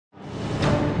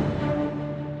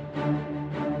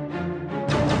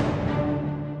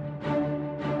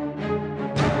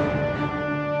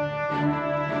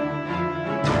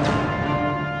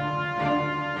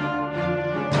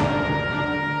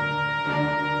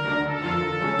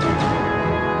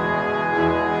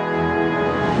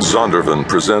Zondervan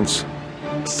presents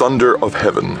Thunder of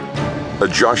Heaven, a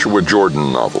Joshua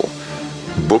Jordan novel,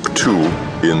 Book 2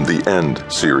 in the End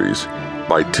series,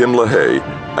 by Tim LaHaye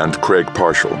and Craig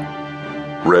Parshall.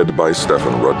 Read by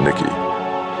Stefan Rudnicki.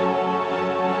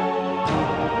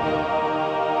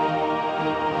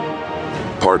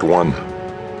 Part 1.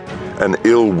 An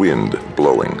Ill Wind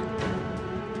Blowing.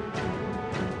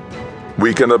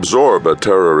 We can absorb a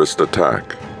terrorist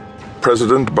attack.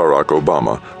 President Barack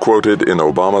Obama, quoted in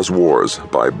Obama's Wars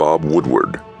by Bob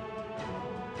Woodward.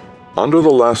 Under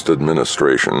the last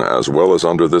administration, as well as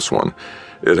under this one,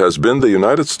 it has been the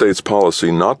United States policy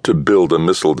not to build a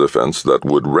missile defense that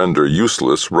would render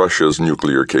useless Russia's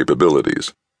nuclear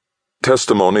capabilities.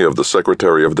 Testimony of the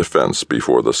Secretary of Defense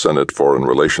before the Senate Foreign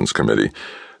Relations Committee,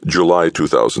 July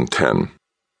 2010.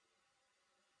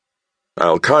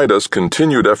 Al-Qaeda's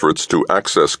continued efforts to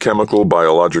access chemical,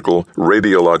 biological,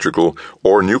 radiological,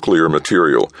 or nuclear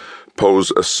material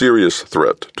pose a serious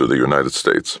threat to the United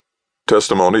States.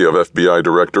 Testimony of FBI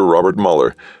Director Robert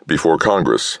Mueller before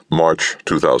Congress, March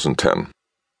 2010.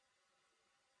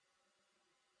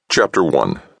 Chapter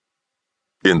 1.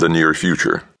 In the Near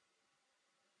Future.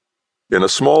 In a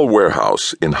small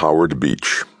warehouse in Howard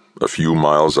Beach, a few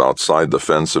miles outside the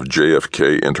fence of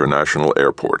JFK International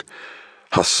Airport,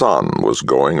 Hassan was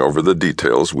going over the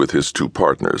details with his two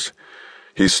partners.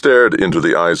 He stared into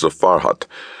the eyes of Farhat,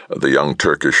 the young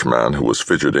Turkish man who was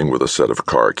fidgeting with a set of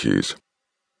car keys.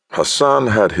 Hassan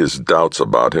had his doubts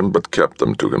about him but kept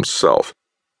them to himself.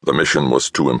 The mission was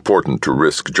too important to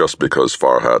risk just because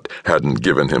Farhat hadn't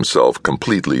given himself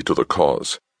completely to the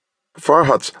cause.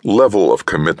 Farhat's level of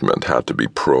commitment had to be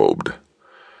probed.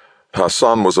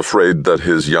 Hassan was afraid that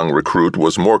his young recruit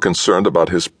was more concerned about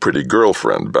his pretty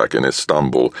girlfriend back in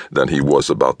Istanbul than he was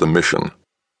about the mission.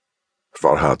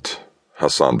 "Farhat,"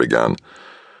 Hassan began,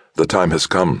 "the time has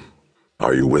come.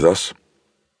 Are you with us?"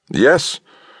 "Yes.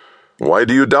 Why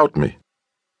do you doubt me?"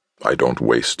 "I don't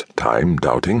waste time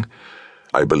doubting.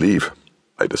 I believe.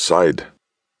 I decide.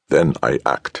 Then I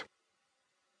act."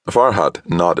 Farhat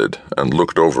nodded and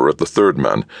looked over at the third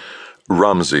man,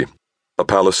 Ramzi, a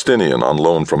Palestinian on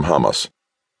loan from Hamas.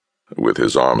 With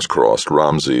his arms crossed,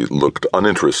 Ramzi looked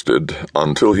uninterested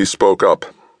until he spoke up.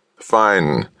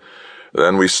 "Fine.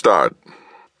 Then we start."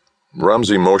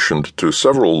 Ramzi motioned to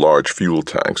several large fuel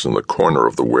tanks in the corner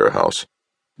of the warehouse.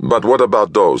 "But what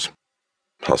about those?"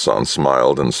 Hassan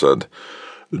smiled and said,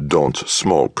 "Don't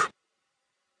smoke."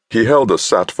 He held a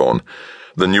sat phone,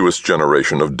 the newest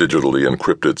generation of digitally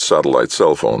encrypted satellite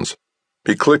cell phones.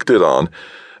 He clicked it on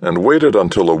and waited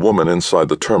until a woman inside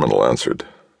the terminal answered.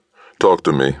 "Talk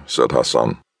to me," said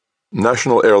Hassan.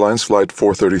 "National Airlines Flight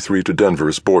 433 to Denver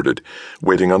is boarded,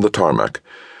 waiting on the tarmac.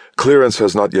 Clearance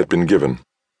has not yet been given.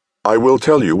 I will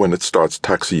tell you when it starts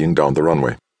taxiing down the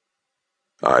runway."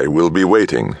 "I will be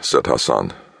waiting," said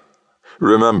Hassan.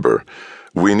 "Remember,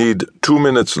 we need 2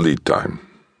 minutes lead time."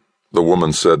 The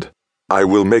woman said, "I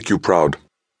will make you proud."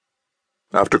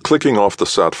 After clicking off the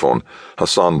sat phone,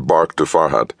 Hassan barked to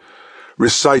Farhat,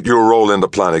 "Recite your role in the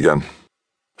plan again."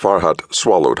 Farhat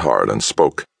swallowed hard and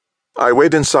spoke. "I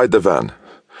wait inside the van.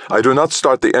 I do not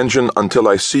start the engine until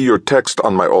I see your text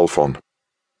on my all phone.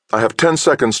 I have 10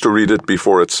 seconds to read it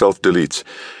before it self-deletes.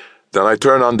 Then I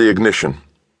turn on the ignition.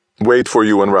 Wait for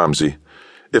you and Ramzi.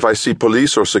 If I see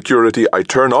police or security, I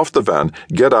turn off the van,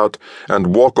 get out,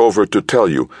 and walk over to tell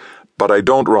you, but I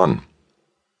don't run.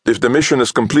 If the mission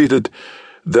is completed,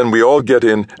 then we all get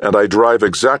in and I drive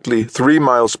exactly 3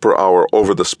 miles per hour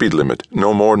over the speed limit,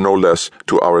 no more, no less,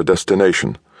 to our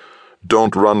destination.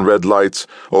 Don't run red lights,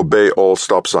 obey all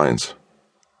stop signs."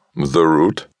 "The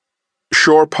route?"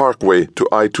 "Shore Parkway to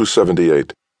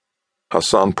I-278.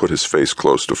 Hassan put his face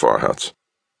close to Farhat's.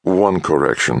 "One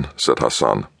correction," said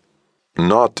Hassan.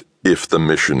 "Not if the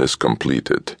mission is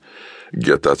completed.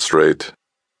 Get that straight?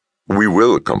 We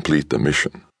will complete the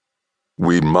mission.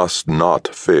 We must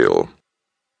not fail."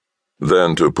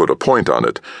 Then, to put a point on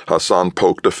it, Hassan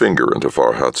poked a finger into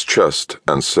Farhat's chest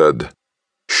and said,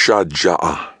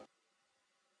 "Shaja'ah."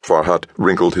 Farhat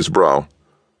wrinkled his brow.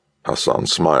 Hassan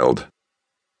smiled.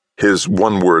 His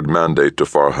one-word mandate to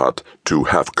Farhat to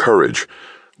have courage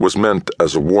was meant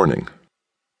as a warning.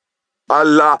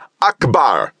 "Allah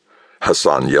Akbar!"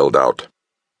 Hassan yelled out.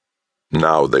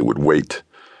 Now they would wait,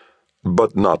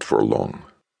 but not for long.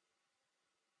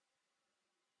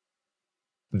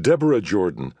 Deborah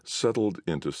Jordan settled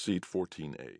into seat 14A.